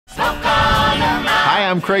Hi,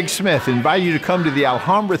 I'm Craig Smith. I invite you to come to the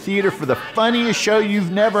Alhambra Theater for the funniest show you've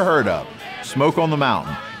never heard of, Smoke on the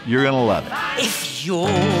Mountain. You're gonna love it. If you're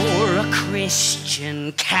a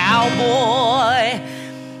Christian cowboy,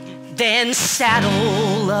 then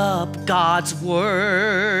saddle up God's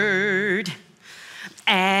word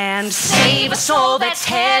and save a soul that's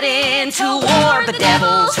heading toward the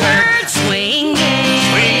devil's herd. Swing to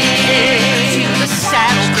the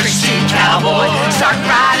saddle, Christian cowboy. Start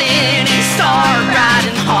riding and start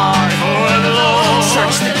riding hard for the Lord.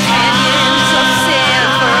 Search the canyons of sin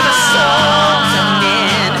for the souls of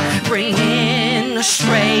men. Bring in the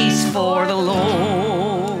strays for the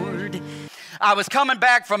Lord. I was coming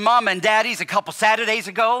back from Mama and Daddy's a couple Saturdays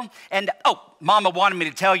ago, and Mama wanted me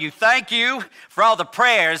to tell you thank you for all the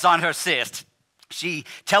prayers on her cyst. She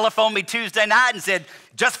telephoned me Tuesday night and said,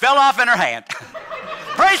 just fell off in her hand.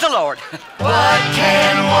 Praise the Lord. What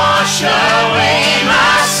can wash away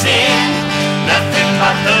my sin? Nothing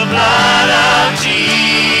but the blood of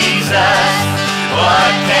Jesus.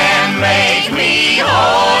 What can make me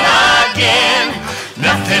whole again?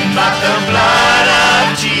 Nothing but the blood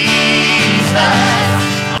of Jesus.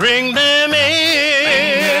 Bring them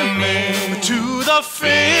in to the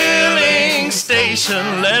filling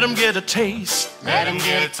station. Let them get a taste. Let them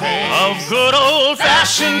get a taste of good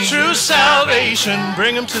old-fashioned true salvation.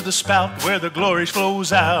 Bring them to the spout where the glory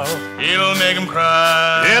flows out. It'll make them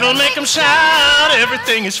cry. It'll make them shout.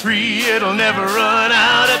 Everything is free. It'll never run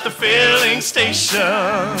out at the filling station.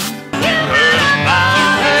 You heard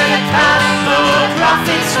about the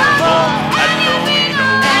prophets of old. And though we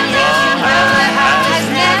know how has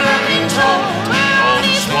never been told. Where all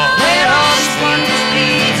this wonders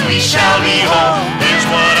leads, we shall be whole. Here's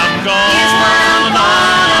what I'm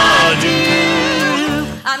gonna do.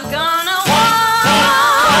 I'm gonna walk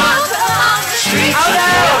along the streets of There's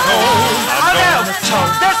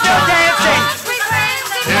no dancing.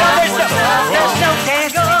 There's no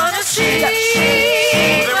dancing.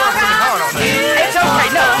 It's okay.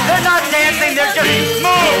 No, they're not dancing. They're just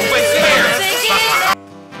moving spirits.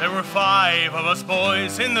 There were 5 of us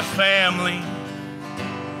boys in the family.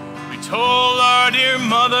 We told our dear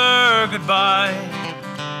mother goodbye.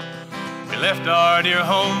 We left our dear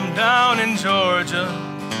home down in Georgia,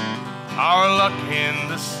 our luck in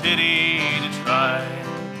the city to try.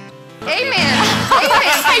 Amen.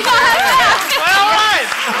 All right.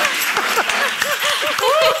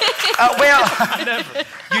 Well,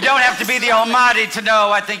 you don't have to be the Almighty to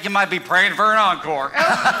know. I think you might be praying for an encore.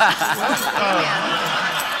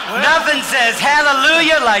 Nothing says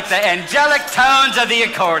hallelujah like the angelic tones of the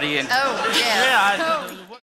accordion. Oh, yeah.